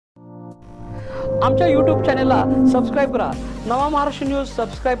आमच्या यूट्यूब चॅनलला सबस्क्राईब करा, नवा महाराष्ट्र न्यूज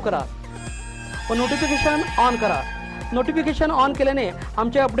सबस्क्राईब करा व नोटिफिकेशन ऑन करा। नोटिफिकेशन ऑन केल्याने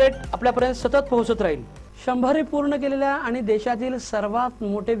आमचे अपडेट आपल्यापर्यंत सतत पोहोचत राहील। 100 पूर्ण केलेल्या आणि देशातील सर्वात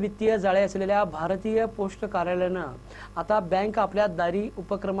मोठे वित्तीय जाळे असलेल्या भारतीय पोस्ट कार्यालयानं आता बँक आपल्या दारी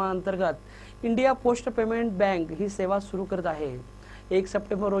उपक्रमांतर्गत इंडिया पोस्ट पेमेंट बँक ही सेवा सुरू करत आहे। 1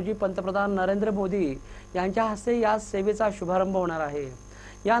 सप्टेंबर रोजी पंतप्रधान नरेंद्र मोदी यांच्या हस्ते या सेवेचा शुभारंभ होणार आहे।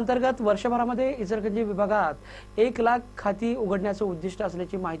 या अंतर्गत वर्षभरामध्ये इचलकर विभागात 1 लाख खाती उघडण्याचे उद्दिष्ट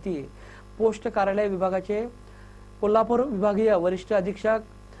असल्याची माहिती पोस्ट कार्यालय विभागाचे कोल्हापूर विभागीय वरिष्ठ अधीक्षक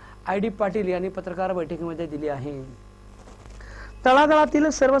ID पाटील यांनी पत्रकार बैठकीमध्ये दिली आहे। तळागाळातील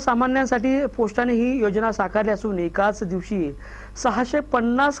सर्वसामान्यांसाठी पोस्टाने ही योजना साकारली असून एकाच दिवशी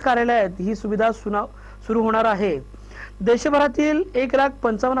 650 कार्यालयात ही सुविधा सुरू होणार आहे। देशभरातील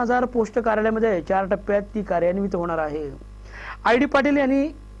 1,55,000 पोस्ट कार्यालयामध्ये 4 टप्प्यात ती कार्यान्वित होणार आहे। ID पाटील यांनी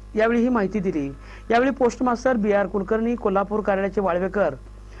यावेळी ही माहिती दिली। यावेळी post master BR Kulkarni, Kolhapur कार्यालयाचे वाळवेकर,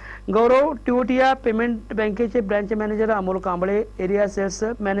 गौरव टिवटिया, पेमेंट बँकेचे branch manager Amol Kamble, area cells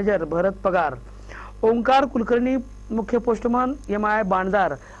manager भरत पगार, ओंकार कुलकर्णी, मुख्य पोस्टमन MI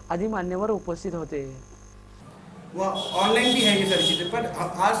बाणदार आदि मान्यवर उपस्थित होते। वो ऑनलाइन भी है ये सारी चीज़ें, पर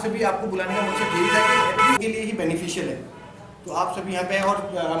आज सभी आपको बुलाने का मकसद यही था कि एप्ली के लिए ही बेनिफिशियल है। तो आप सभी यहाँ पे हैं और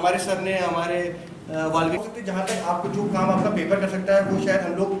हमारे सर ने हमारे वालवे सकते जहाँ तक आपको जो काम आपका पेपर कर सकता है वो शायद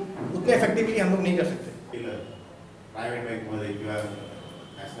हम लोग उतने इफेक्टिवली हम लोग नहीं कर सकते। प्राइवेट बैंक मध्ये किंवा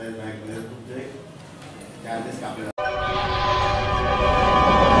नॅशनल बँक मध्ये तुमचे चार्जेस कापले